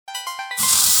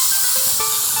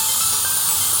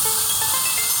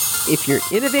If you're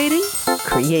innovating,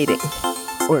 creating,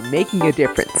 or making a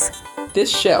difference,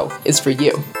 this show is for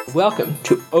you. Welcome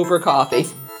to Over Coffee.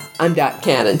 I'm Dot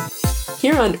Cannon.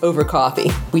 Here on Over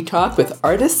Coffee, we talk with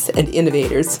artists and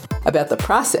innovators about the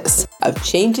process of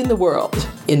changing the world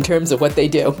in terms of what they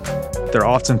do. They're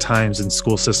oftentimes in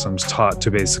school systems taught to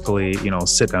basically,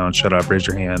 sit down, shut up, raise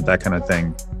your hand, that kind of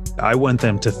thing. I want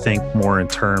them to think more in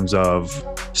terms of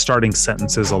starting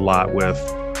sentences a lot with,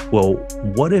 well,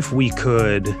 what if we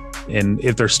could? And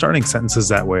if they're starting sentences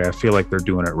that way, I feel like they're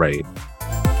doing it right.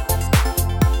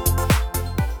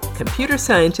 Computer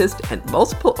scientist and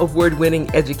multiple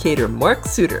award-winning educator Mark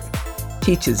Suter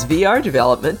teaches VR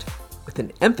development with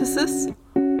an emphasis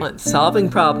on solving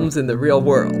problems in the real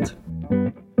world.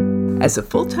 As a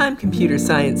full-time computer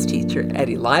science teacher at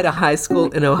Elida High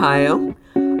School in Ohio,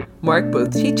 Mark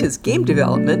both teaches game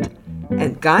development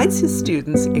and guides his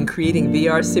students in creating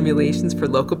VR simulations for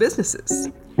local businesses.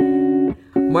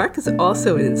 Mark is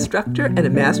also an instructor and a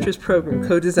master's program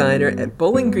co-designer at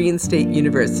Bowling Green State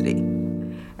University.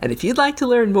 And if you'd like to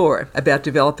learn more about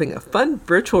developing a fun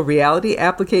virtual reality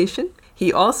application,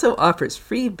 he also offers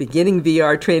free beginning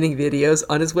VR training videos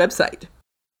on his website.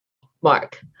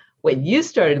 Mark, when you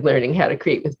started learning how to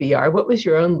create with VR, what was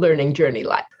your own learning journey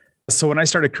like? So when I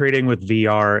started creating with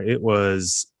VR, it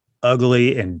was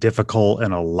ugly and difficult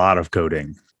and a lot of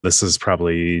coding. This is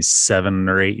probably 7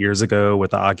 or 8 years ago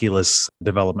with the Oculus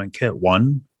Development Kit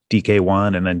 1,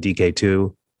 DK1, and then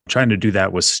DK2. Trying to do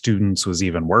that with students was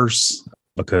even worse,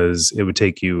 because it would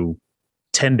take you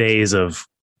 10 days of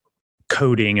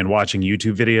coding and watching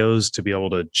YouTube videos to be able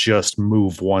to just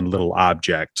move one little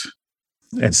object.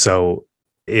 And so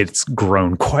it's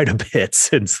grown quite a bit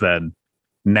since then.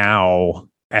 Now,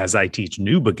 as I teach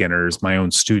new beginners, my own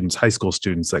students, high school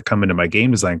students that come into my game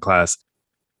design class,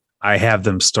 I have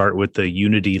them start with the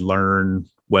Unity Learn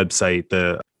website,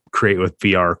 the Create with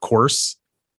VR course.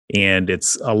 And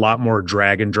it's a lot more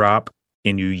drag and drop.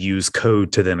 And you use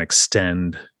code to then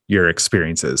extend your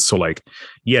experiences. So like,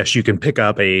 yes, you can pick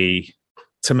up a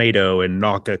tomato and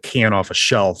knock a can off a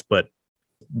shelf, but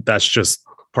that's just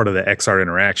part of the XR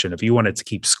interaction. If you wanted to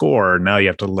keep score, now you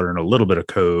have to learn a little bit of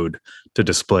code to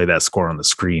display that score on the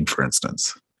screen, for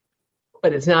instance.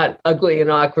 But it's not ugly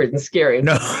and awkward and scary.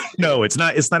 No, it's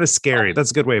not. It's not as scary. That's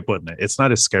a good way of putting it. It's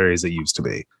not as scary as it used to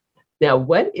be. Now,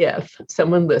 what if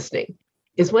someone listening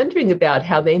is wondering about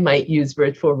how they might use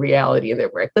virtual reality in their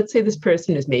work? Let's say this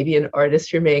person is maybe an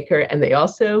artist or maker, and they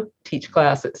also teach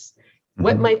classes.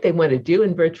 What might they want to do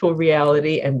in virtual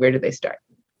reality, and where do they start?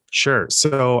 Sure.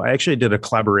 So I actually did a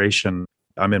collaboration.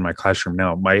 I'm in my classroom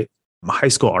now. My high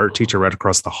school art teacher right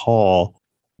across the hall,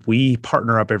 we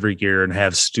partner up every year and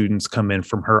have students come in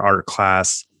from her art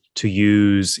class to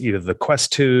use either the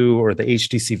Quest 2 or the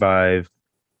HTC Vive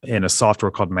in a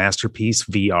software called Masterpiece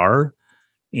VR.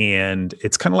 And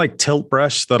it's kind of like Tilt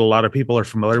Brush that a lot of people are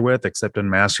familiar with, except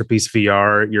in Masterpiece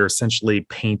VR, you're essentially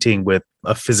painting with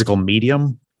a physical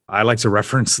medium. I like to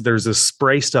reference, there's this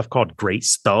spray stuff called Great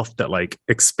Stuff that like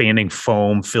expanding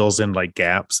foam fills in like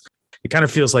gaps. It kind of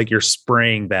feels like you're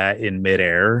spraying that in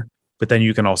midair, but then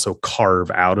you can also carve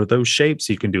out of those shapes.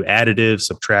 You can do additive,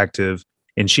 subtractive.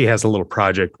 And she has a little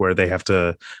project where they have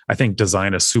to, I think,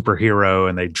 design a superhero,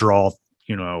 and they draw,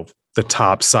 the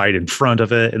top side in front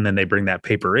of it. And then they bring that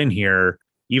paper in here,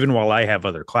 even while I have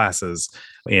other classes,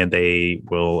 and they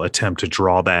will attempt to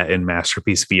draw that in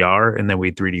Masterpiece VR. And then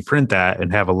we 3D print that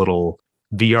and have a little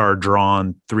VR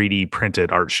drawn 3D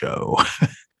printed art show.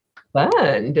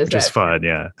 Fun. Which is fun.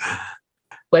 Yeah.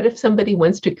 What if somebody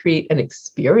wants to create an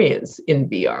experience in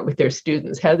VR with their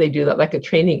students? How do they do that? Like a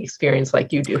training experience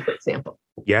like you do, for example?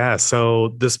 Yeah.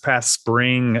 So this past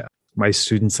spring, my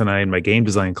students and I in my game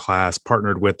design class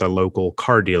partnered with a local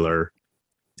car dealer.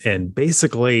 And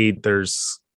basically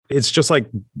it's just like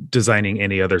designing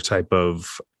any other type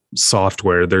of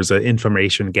software. There's an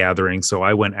information gathering. So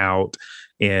I went out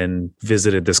and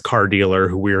visited this car dealer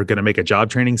who we were going to make a job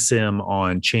training sim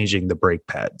on changing the brake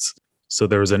pads. So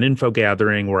there was an info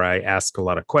gathering where I asked a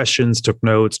lot of questions, took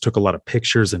notes, took a lot of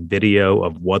pictures and video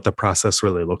of what the process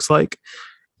really looks like.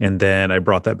 And then I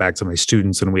brought that back to my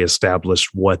students, and we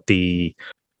established what the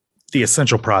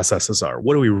essential processes are.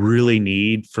 What do we really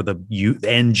need for the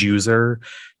end user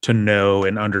to know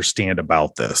and understand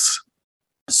about this?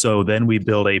 So then we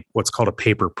build what's called a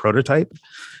paper prototype.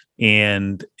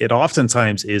 And it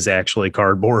oftentimes is actually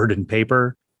cardboard and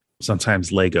paper, sometimes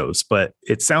Legos. But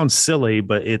it sounds silly,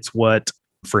 but it's what,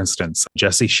 for instance,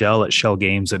 Jesse Schell at Schell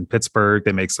Games in Pittsburgh,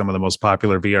 they make some of the most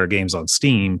popular VR games on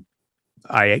Steam.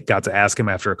 I got to ask him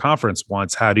after a conference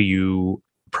once, how do you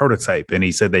prototype. And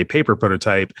he said they paper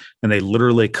prototype and they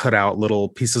literally cut out little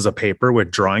pieces of paper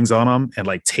with drawings on them and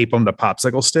like tape them to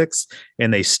popsicle sticks.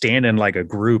 And they stand in like a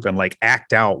group and like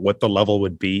act out what the level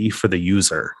would be for the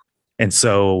user. And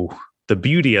so the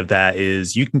beauty of that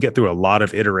is you can get through a lot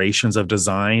of iterations of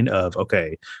design of,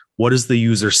 okay, what does the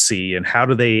user see and how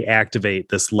do they activate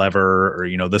this lever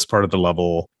or, this part of the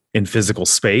level in physical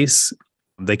space?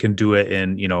 They can do it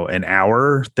in, an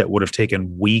hour that would have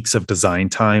taken weeks of design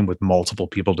time with multiple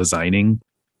people designing.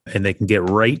 And they can get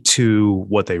right to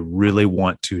what they really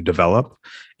want to develop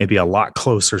and be a lot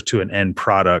closer to an end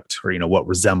product or, what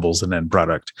resembles an end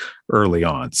product early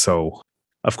on. So,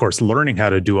 of course, learning how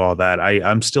to do all that.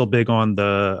 I'm still big on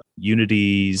the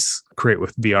Unity's Create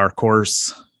with VR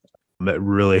course. That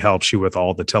really helps you with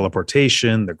all the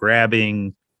teleportation, the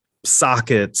grabbing,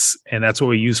 sockets. And that's what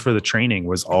we use for the training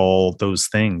was all those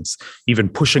things, even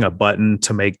pushing a button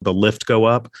to make the lift go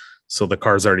up. So the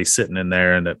car's already sitting in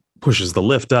there and it pushes the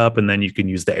lift up, and then you can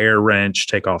use the air wrench,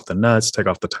 take off the nuts, take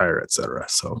off the tire, etc.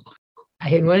 So I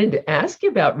had wanted to ask you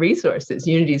about resources.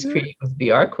 Unity's Create with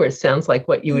VR course sounds like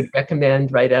what you would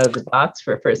recommend right out of the box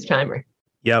for a first timer.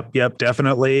 Yep,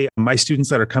 definitely. My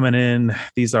students that are coming in,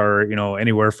 these are,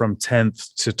 anywhere from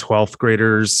 10th to 12th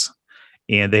graders,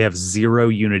 and they have zero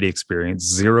Unity experience,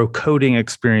 zero coding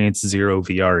experience, zero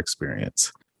VR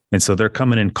experience. And so they're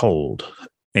coming in cold.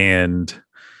 And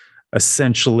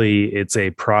essentially, it's a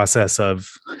process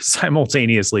of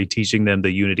simultaneously teaching them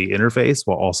the Unity interface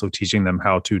while also teaching them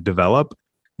how to develop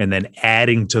and then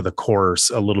adding to the course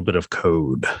a little bit of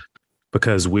code,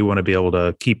 because we want to be able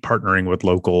to keep partnering with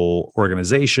local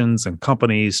organizations and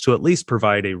companies to at least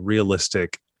provide a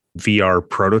realistic VR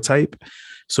prototype.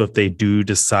 So if they do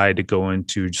decide to go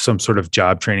into some sort of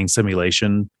job training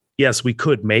simulation, yes, we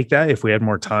could make that if we had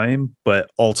more time,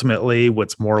 but ultimately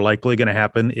what's more likely going to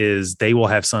happen is they will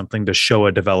have something to show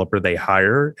a developer they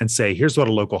hire and say, here's what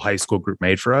a local high school group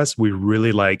made for us. We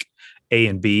really like A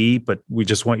and B, but we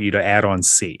just want you to add on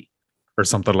C or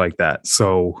something like that.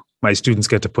 So my students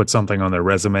get to put something on their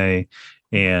resume,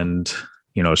 and,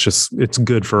 it's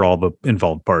good for all the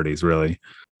involved parties, really.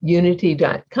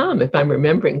 Unity.com, if I'm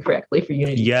remembering correctly, for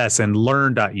Unity. Yes, and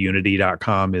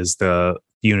learn.unity.com is the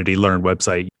Unity Learn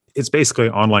website. It's basically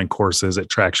online courses. It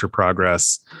tracks your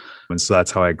progress. And so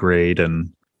that's how I grade.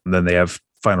 And then they have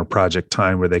final project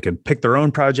time where they can pick their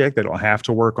own project. They don't have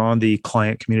to work on the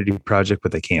client community project,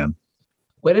 but they can.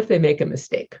 What if they make a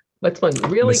mistake? What's one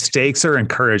really? Mistakes are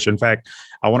encouraged. In fact,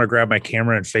 I want to grab my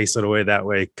camera and face it away that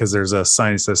way because there's a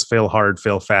sign that says fail hard,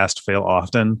 fail fast, fail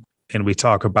often. And we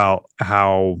talk about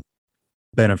how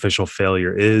beneficial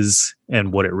failure is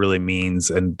and what it really means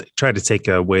and try to take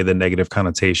away the negative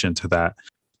connotation to that.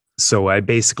 So I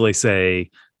basically say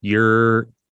you're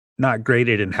not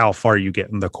graded in how far you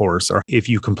get in the course or if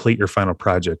you complete your final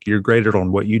project. You're graded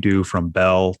on what you do from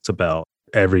bell to bell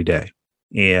every day.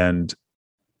 And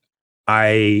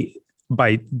by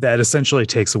that essentially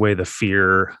takes away the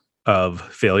fear of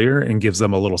failure and gives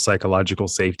them a little psychological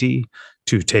safety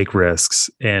to take risks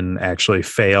and actually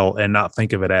fail and not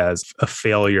think of it as a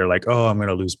failure like, oh, I'm going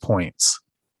to lose points.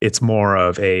 It's more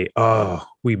of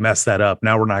we messed that up.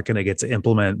 Now we're not going to get to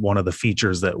implement one of the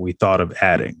features that we thought of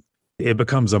adding. It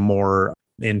becomes a more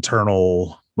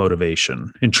internal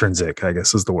motivation, intrinsic, I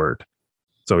guess is the word.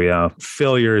 So yeah,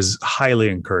 failure is highly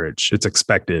encouraged. It's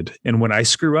expected. And when I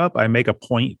screw up, I make a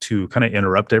point to kind of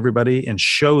interrupt everybody and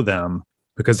show them,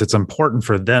 because it's important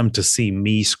for them to see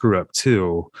me screw up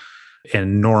too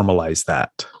and normalize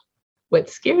that. What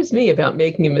scares me about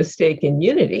making a mistake in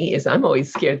Unity is I'm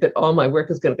always scared that all my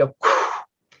work is going to go.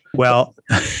 Well,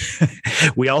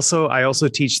 I also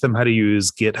teach them how to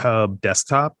use GitHub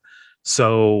Desktop.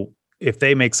 So if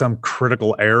they make some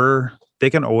critical error, they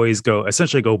can always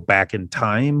go back in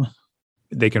time.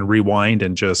 They can rewind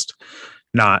and just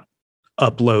not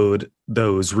upload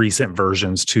those recent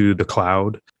versions to the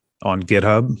cloud on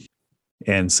GitHub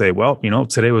and say, well,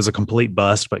 today was a complete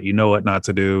bust, but you know what not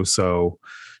to do. So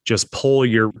just pull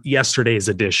your yesterday's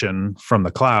edition from the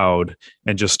cloud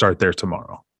and just start there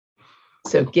tomorrow.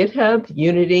 So GitHub,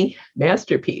 Unity,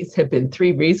 Masterpiece have been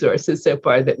 3 resources so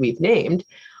far that we've named.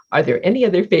 Are there any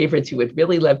other favorites you would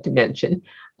really love to mention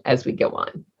as we go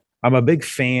on? I'm a big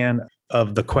fan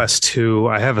of the Quest 2.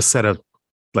 I have a set of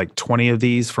like 20 of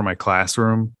these for my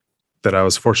classroom that I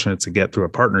was fortunate to get through a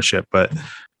partnership, but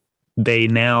they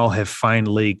now have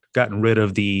finally gotten rid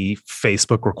of the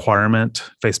Facebook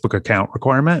account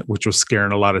requirement, which was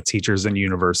scaring a lot of teachers and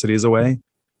universities away.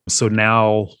 So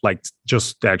now, like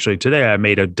just actually today, I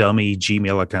made a dummy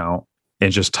Gmail account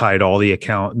and just tied all the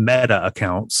Meta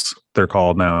accounts, they're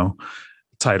called now,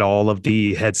 tied all of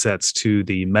the headsets to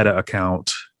the Meta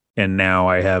account And now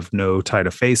I have no tie to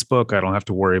Facebook. I don't have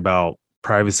to worry about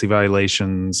privacy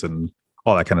violations and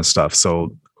all that kind of stuff.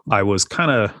 So I was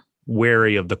kind of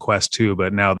wary of the Quest 2,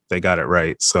 but now they got it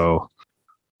right. So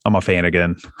I'm a fan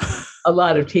again. A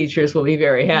lot of teachers will be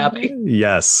very happy.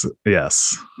 Yes.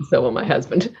 Yes. So will my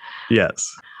husband.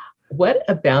 Yes. What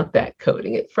about that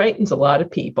coding? It frightens a lot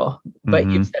of people, but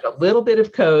you've said a little bit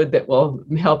of code that will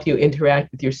help you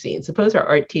interact with your scene. Suppose our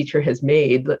art teacher has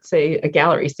made, let's say, a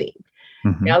gallery scene.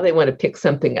 Now they want to pick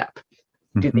something up.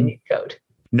 Do they need code?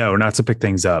 No, not to pick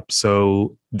things up.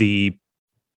 So the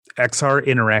XR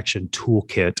Interaction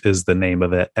Toolkit is the name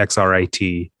of it,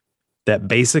 XRIT. That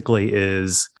basically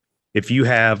is, if you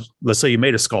have, let's say you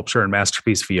made a sculpture in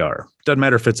Masterpiece VR. Doesn't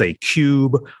matter if it's a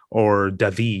cube or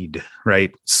David,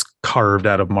 right? It's carved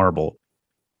out of marble.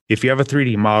 If you have a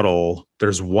 3D model,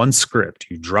 there's one script.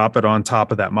 You drop it on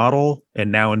top of that model,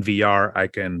 and now in VR, I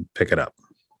can pick it up.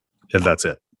 And that's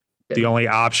it. The only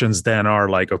options then are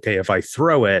like, okay, if I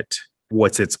throw it,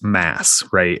 what's its mass,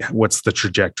 right? What's the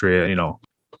trajectory? You know,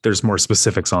 there's more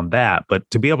specifics on that. But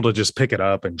to be able to just pick it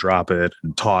up and drop it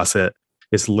and toss it,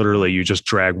 it's literally you just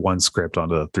drag one script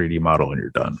onto the 3D model and you're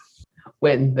done.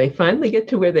 When they finally get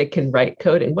to where they can write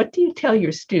code, and what do you tell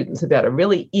your students about a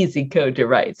really easy code to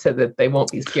write so that they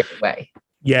won't be scared away?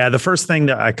 Yeah, the first thing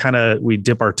that we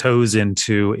dip our toes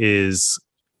into is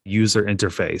user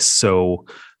interface. So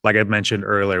like I mentioned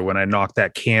earlier, when I knock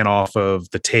that can off of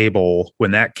the table, when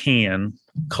that can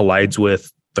collides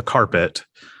with the carpet,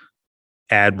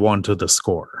 add one to the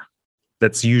score.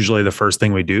 That's usually the first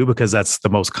thing we do because that's the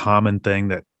most common thing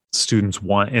that students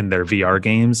want in their VR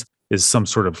games is some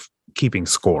sort of keeping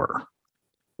score,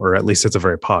 or at least it's a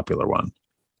very popular one.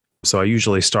 So I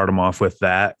usually start them off with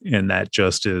that, and that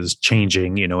just is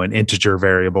changing, an integer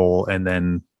variable and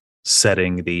then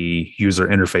setting the user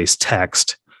interface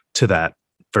text to that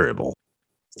variable,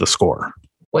 the score.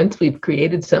 Once we've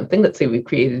created something, let's say we've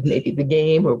created maybe the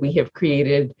game or we have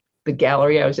created the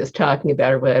gallery I was just talking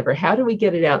about or whatever, how do we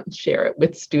get it out and share it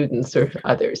with students or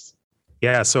others?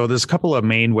 Yeah, so there's a couple of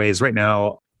main ways. Right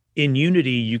now, in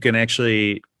Unity, you can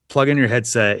actually plug in your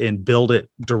headset and build it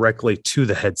directly to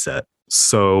the headset.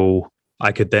 So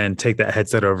I could then take that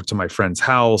headset over to my friend's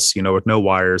house, with no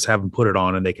wires, have them put it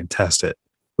on and they can test it,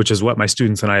 which is what my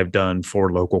students and I have done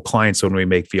for local clients when we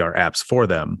make VR apps for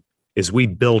them, is we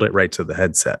build it right to the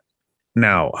headset.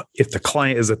 Now, if the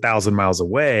client is 1,000 miles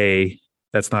away,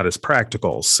 that's not as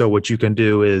practical. So what you can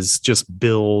do is just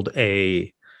build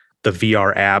the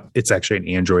VR app. It's actually an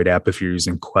Android app if you're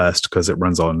using Quest because it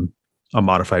runs on a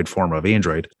modified form of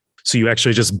Android. So you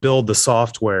actually just build the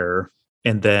software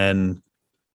and then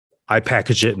I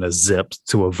package it in a zip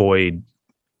to avoid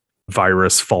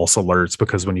virus false alerts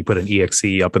because when you put an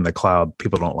EXE up in the cloud,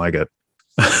 people don't like it.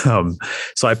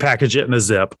 So I package it in a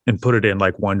zip and put it in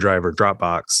like OneDrive or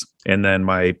Dropbox. And then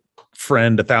my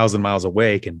friend 1,000 miles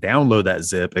away can download that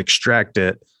zip, extract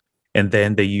it, and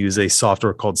then they use a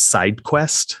software called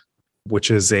SideQuest, which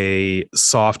is a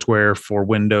software for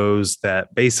Windows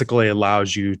that basically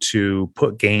allows you to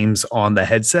put games on the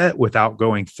headset without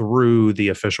going through the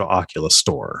official Oculus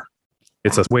store.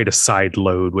 It's a way to side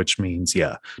load, which means,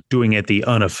 doing it the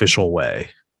unofficial way.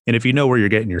 And if you know where you're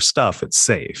getting your stuff, it's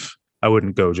safe. I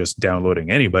wouldn't go just downloading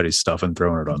anybody's stuff and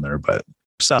throwing it on there, but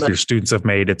stuff your students have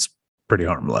made, it's pretty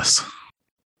harmless.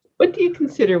 What do you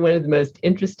consider one of the most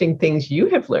interesting things you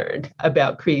have learned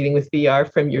about creating with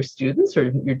VR from your students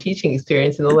or your teaching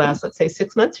experience in the last, let's say,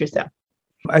 6 months or so?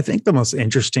 I think the most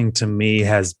interesting to me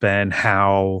has been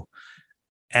how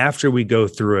after we go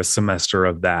through a semester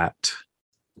of that,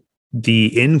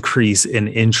 the increase in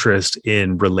interest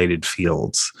in related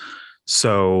fields.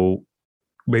 So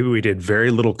maybe we did very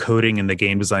little coding in the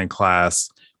game design class,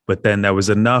 but then that was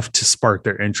enough to spark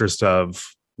their interest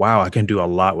of, wow, I can do a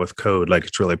lot with code. Like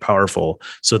it's really powerful.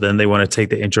 So then they want to take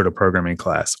the intro to programming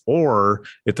class. Or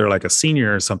if they're like a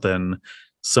senior or something,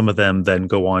 some of them then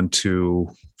go on to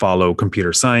follow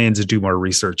computer science and do more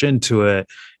research into it.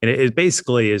 And it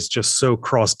basically is just so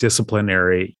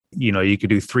cross-disciplinary. You could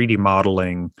do 3D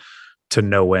modeling to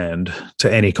no end,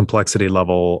 to any complexity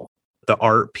level. The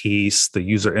art piece, the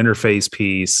user interface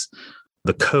piece,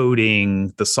 the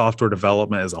coding, the software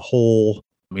development as a whole,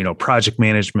 project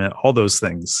management, all those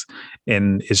things.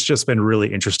 And it's just been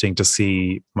really interesting to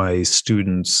see my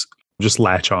students just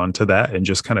latch on to that and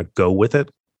just kind of go with it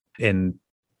and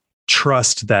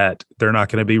trust that they're not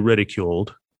going to be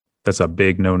ridiculed. That's a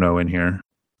big no-no in here.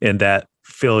 And that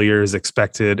failure is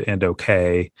expected and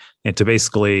okay. And to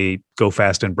basically go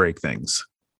fast and break things.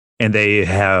 And they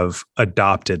have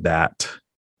adopted that.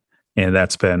 And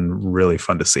that's been really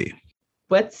fun to see.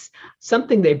 What's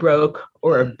something they broke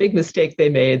or a big mistake they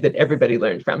made that everybody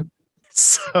learned from?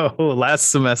 So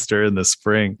last semester in the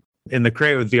spring, in the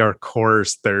Create with VR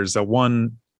course, there's a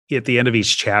one at the end of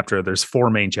each chapter. There's 4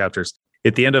 main chapters.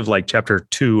 At the end of like chapter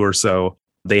 2 or so,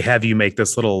 they have you make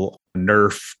this little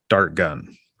Nerf dart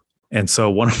gun. And so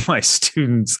one of my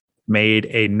students made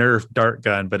a Nerf dart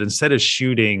gun, but instead of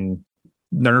shooting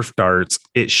Nerf darts,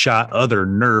 it shot other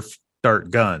Nerf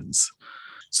dart guns.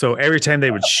 So every time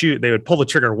they would shoot, they would pull the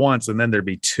trigger once and then there'd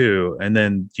be 2. And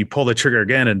then you pull the trigger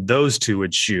again and those 2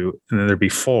 would shoot and then there'd be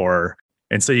 4.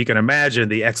 And so you can imagine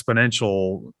the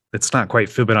exponential, it's not quite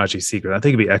Fibonacci secret. I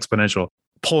think it'd be exponential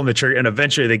pulling the trigger. And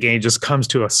eventually the game just comes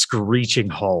to a screeching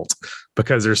halt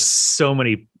because there's so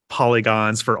many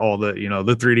polygons for all the,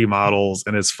 the 3D models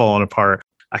and it's falling apart.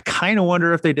 I kind of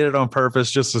wonder if they did it on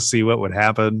purpose just to see what would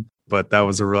happen. But that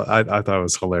was I thought it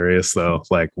was hilarious though.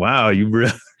 Like, wow, you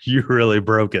really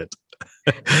broke it.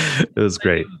 It was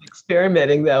great.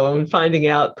 Experimenting though and finding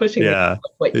out, pushing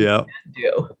what you can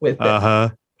do with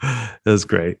it. It was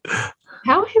great.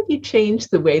 How have you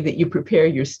changed the way that you prepare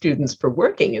your students for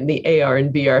working in the AR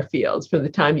and VR fields from the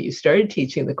time you started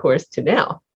teaching the course to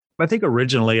now? I think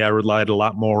originally I relied a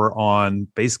lot more on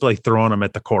basically throwing them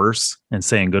at the course and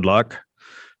saying good luck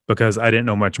because I didn't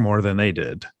know much more than they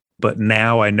did. But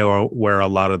now I know where a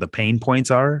lot of the pain points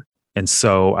are. And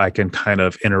so I can kind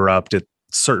of interrupt at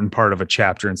certain part of a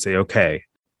chapter and say, okay,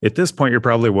 at this point, you're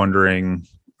probably wondering,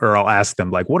 or I'll ask them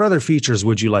like, what other features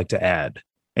would you like to add?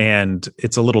 And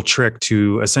it's a little trick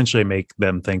to essentially make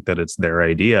them think that it's their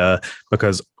idea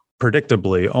because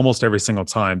predictably, almost every single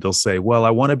time they'll say, well, I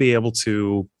want to be able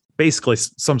to basically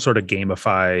some sort of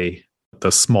gamify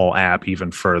the small app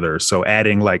even further. So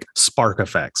adding like spark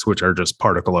effects, which are just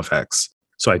particle effects.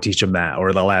 So I teach them that,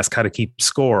 or they'll ask how to keep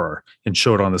score and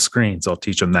show it on the screen. So I'll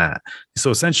teach them that. So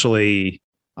essentially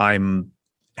I'm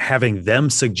having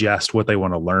them suggest what they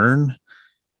want to learn.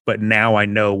 But now I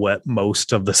know what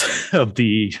most of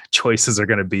the choices are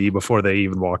going to be before they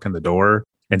even walk in the door.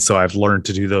 And so I've learned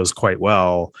to do those quite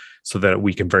well so that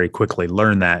we can very quickly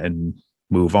learn that and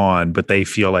move on. But they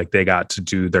feel like they got to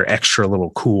do their extra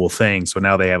little cool thing. So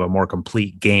now they have a more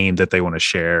complete game that they want to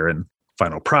share and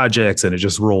final projects, and it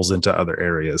just rolls into other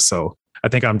areas. So I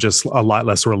think I'm just a lot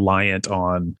less reliant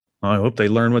on, I hope they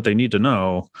learn what they need to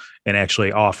know and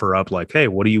actually offer up like, hey,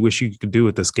 what do you wish you could do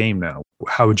with this game now?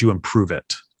 How would you improve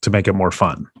it to make it more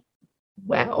fun?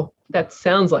 Wow, that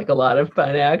sounds like a lot of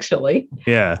fun, actually.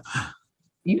 Yeah.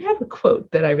 You have a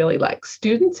quote that I really like.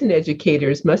 Students and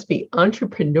educators must be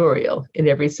entrepreneurial in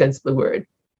every sense of the word.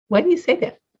 Why do you say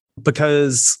that?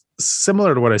 Because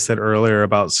similar to what I said earlier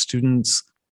about students,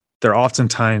 they're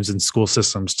oftentimes in school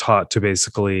systems taught to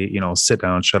basically, sit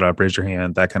down, shut up, raise your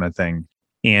hand, that kind of thing.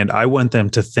 And I want them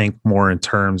to think more in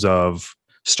terms of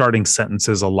starting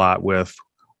sentences a lot with,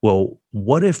 well,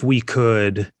 what if we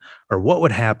could, or what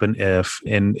would happen if,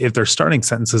 and if they're starting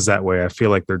sentences that way, I feel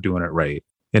like they're doing it right.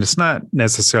 And it's not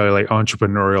necessarily like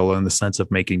entrepreneurial in the sense of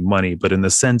making money, but in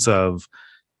the sense of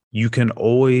you can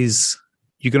always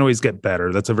get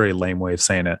better. That's a very lame way of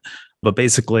saying it. But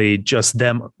basically just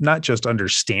them, not just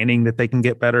understanding that they can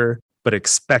get better, but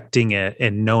expecting it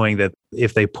and knowing that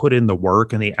if they put in the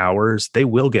work and the hours, they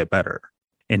will get better.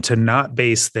 And to not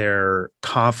base their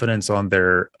confidence on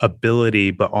their ability,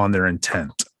 but on their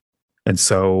intent. And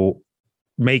so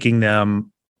making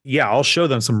them, I'll show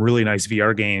them some really nice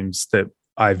VR games that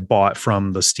I've bought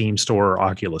from the Steam store or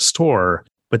Oculus store,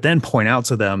 but then point out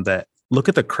to them that look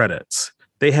at the credits.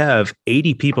 They have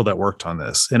 80 people that worked on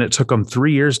this, and it took them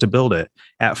 3 years to build it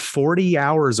at 40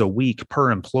 hours a week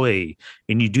per employee.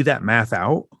 And you do that math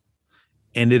out,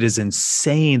 and it is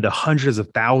insane the hundreds of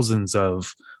thousands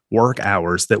of work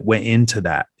hours that went into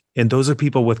that. And those are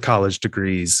people with college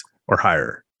degrees or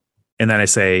higher. And then I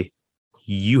say,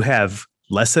 you have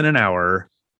less than an hour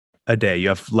a day. You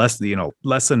have less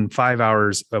than 5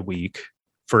 hours a week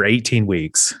for 18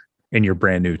 weeks, and you're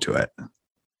brand new to it.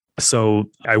 So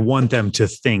I want them to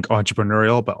think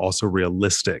entrepreneurial, but also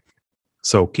realistic.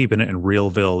 So keeping it in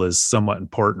realville is somewhat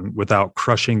important without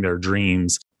crushing their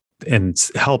dreams and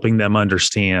helping them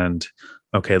understand,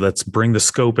 okay, let's bring the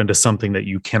scope into something that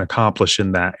you can accomplish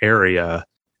in that area.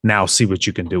 Now see what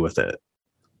you can do with it.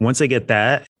 Once they get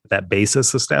that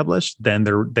basis established, then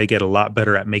they get a lot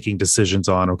better at making decisions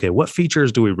on, okay, what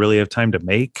features do we really have time to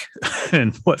make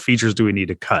and what features do we need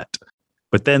to cut?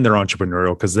 But then they're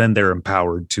entrepreneurial because then they're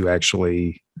empowered to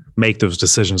actually make those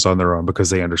decisions on their own because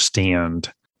they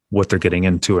understand what they're getting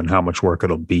into and how much work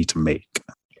it'll be to make.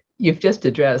 You've just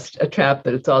addressed a trap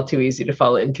that it's all too easy to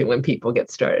fall into when people get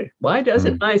started. Why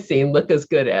doesn't my scene look as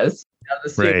good as the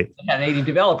students that had 80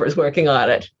 developers working on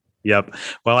it? Yep.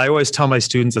 Well, I always tell my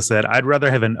students, I said, I'd rather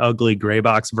have an ugly gray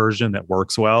box version that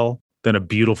works well than a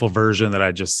beautiful version that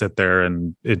I just sit there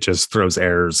and it just throws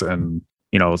errors. And,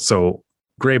 so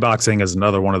gray boxing is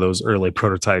another one of those early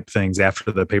prototype things.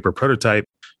 After the paper prototype,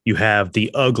 you have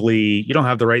the ugly, you don't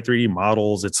have the right 3D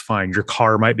models. It's fine. Your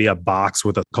car might be a box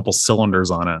with a couple cylinders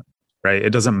on it, right?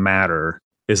 It doesn't matter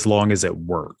as long as it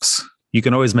works. You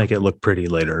can always make it look pretty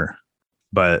later,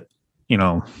 but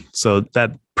so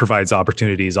that provides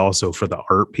opportunities also for the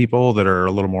art people that are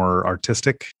a little more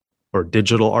artistic, or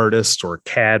digital artists or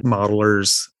CAD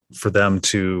modelers, for them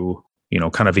to,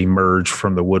 kind of emerge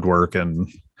from the woodwork and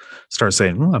start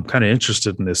saying, I'm kind of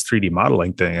interested in this 3D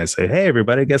modeling thing. I say, hey,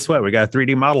 everybody, guess what? We got a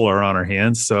 3D modeler on our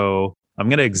hands. So I'm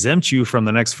going to exempt you from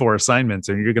the next 4 assignments,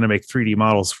 and you're going to make 3D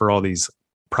models for all these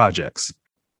projects.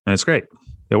 And it's great.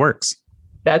 It works.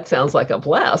 That sounds like a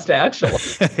blast, actually.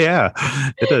 Yeah,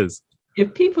 it is.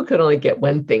 If people could only get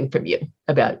one thing from you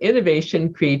about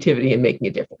innovation, creativity, and making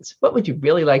a difference, what would you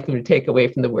really like them to take away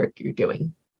from the work you're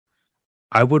doing?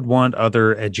 I would want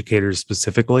other educators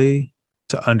specifically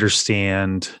to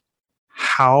understand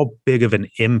how big of an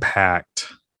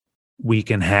impact we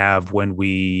can have when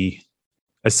we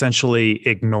essentially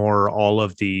ignore all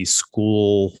of the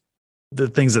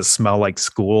things that smell like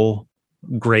school,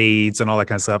 grades and all that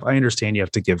kind of stuff. I understand you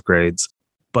have to give grades,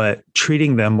 but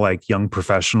treating them like young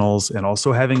professionals, and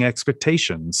also having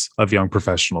expectations of young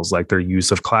professionals, like their use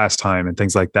of class time and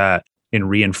things like that, and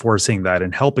reinforcing that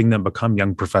and helping them become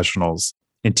young professionals,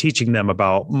 and teaching them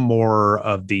about more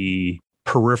of the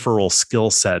peripheral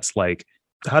skill sets, like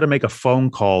how to make a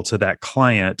phone call to that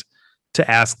client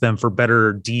to ask them for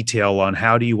better detail on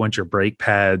how do you want your brake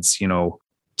pads,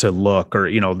 to look, or,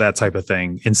 that type of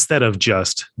thing, instead of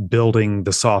just building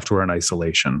the software in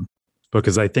isolation.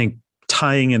 Because I think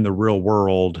tying in the real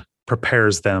world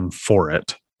prepares them for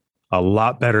it a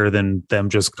lot better than them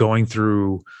just going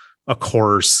through a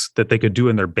course that they could do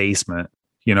in their basement,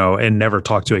 and never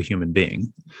talk to a human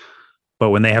being. But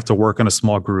when they have to work in a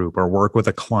small group, or work with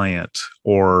a client,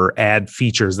 or add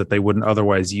features that they wouldn't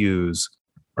otherwise use,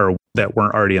 or that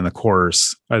weren't already in the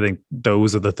course, I think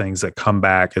those are the things that come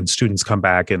back, and students come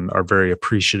back and are very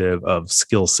appreciative of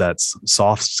skill sets,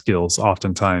 soft skills,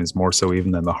 oftentimes more so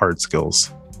even than the hard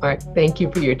skills. All right. Thank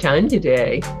you for your time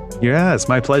today. Yeah, it's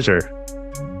my pleasure.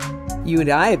 You and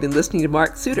I have been listening to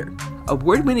Mark Suter,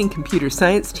 award-winning computer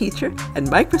science teacher and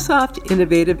Microsoft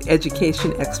Innovative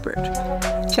Education expert.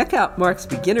 Check out Mark's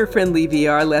beginner-friendly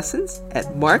VR lessons at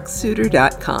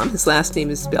marksuter.com. His last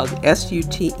name is spelled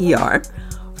SUTER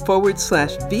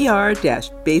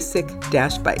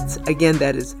 /VR-basic-bytes. Again,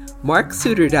 that is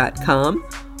marksuter.com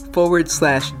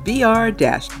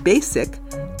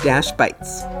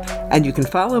 /VR-basic-bytes. And you can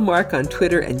follow Mark on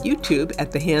Twitter and YouTube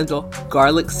at the handle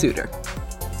Garlic Suter.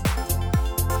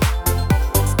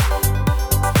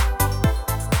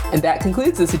 And that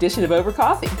concludes this edition of Over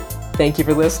Coffee. Thank you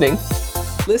for listening.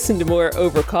 Listen to more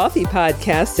Over Coffee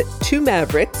podcasts at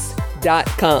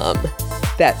twomavericks.com.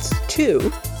 That's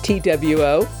two,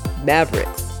 TWO,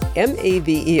 Mavericks,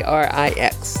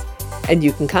 MAVERIX. And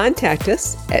you can contact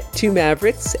us at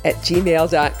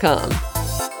twomavericks@gmail.com.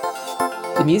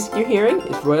 The music you're hearing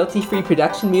is royalty-free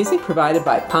production music provided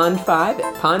by Pond5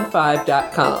 at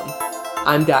pond5.com.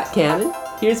 I'm Dot Cannon.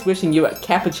 Here's wishing you a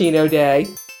cappuccino day.